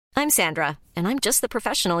I'm Sandra, and I'm just the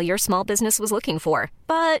professional your small business was looking for.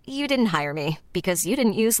 But you didn't hire me because you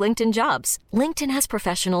didn't use LinkedIn Jobs. LinkedIn has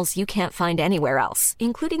professionals you can't find anywhere else,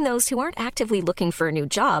 including those who aren't actively looking for a new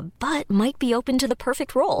job, but might be open to the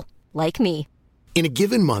perfect role, like me. In a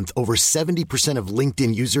given month, over 70% of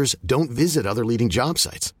LinkedIn users don't visit other leading job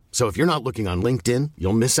sites. So if you're not looking on LinkedIn,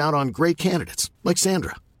 you'll miss out on great candidates like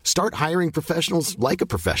Sandra. Start hiring professionals like a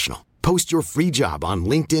professional. Post your free job on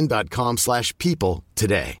linkedin.com/people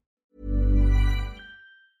today.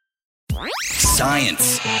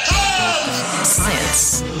 Science.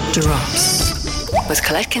 Science Drops with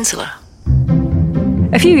Colette Kinsella.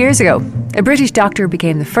 A few years ago, a British doctor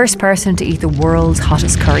became the first person to eat the world's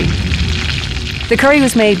hottest curry. The curry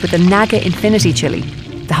was made with the Naga Infinity chili,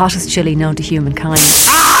 the hottest chili known to humankind.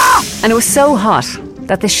 And it was so hot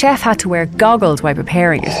that the chef had to wear goggles while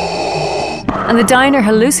preparing it. And the diner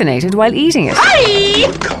hallucinated while eating it.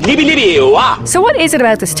 So what is it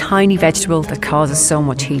about this tiny vegetable that causes so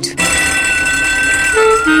much heat?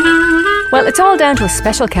 Well, it's all down to a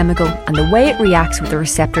special chemical and the way it reacts with the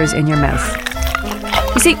receptors in your mouth.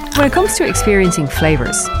 You see, when it comes to experiencing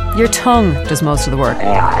flavours, your tongue does most of the work.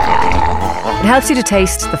 It helps you to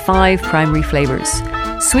taste the 5 primary flavours: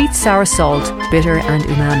 sweet, sour, salt, bitter and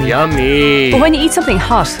umami. Yummy! But when you eat something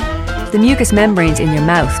hot, the mucous membranes in your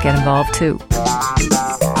mouth get involved too.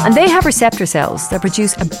 And they have receptor cells that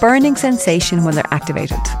produce a burning sensation when they're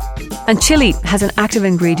activated. And chili has an active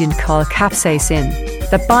ingredient called capsaicin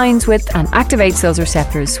that binds with and activates those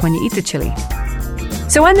receptors when you eat the chili.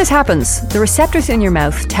 So when this happens, the receptors in your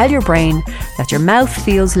mouth tell your brain that your mouth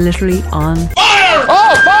feels literally on fire!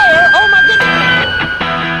 Oh, fire! Oh my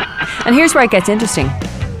goodness! And here's where it gets interesting.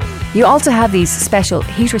 You also have these special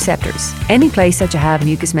heat receptors any place that you have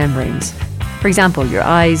mucous membranes. For example, your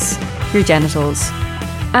eyes, your genitals,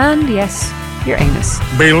 and yes, your anus.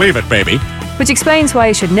 Believe it, baby. Which explains why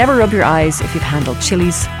you should never rub your eyes if you've handled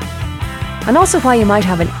chilies. And also why you might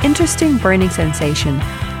have an interesting burning sensation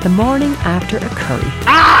the morning after a curry.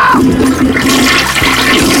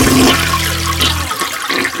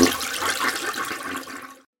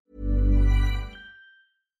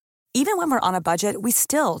 Even when we're on a budget, we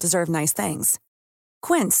still deserve nice things.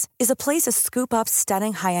 Quince is a place to scoop up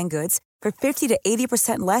stunning high-end goods for 50 to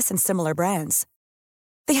 80% less than similar brands.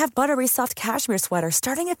 They have buttery soft cashmere sweaters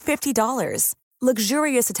starting at $50,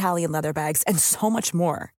 luxurious Italian leather bags, and so much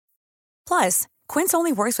more. Plus, Quince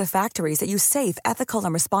only works with factories that use safe, ethical,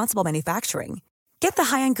 and responsible manufacturing. Get the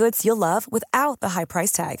high-end goods you'll love without the high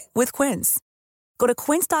price tag with Quince. Go to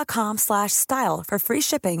quince.com/style for free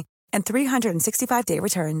shipping and 365-day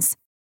returns.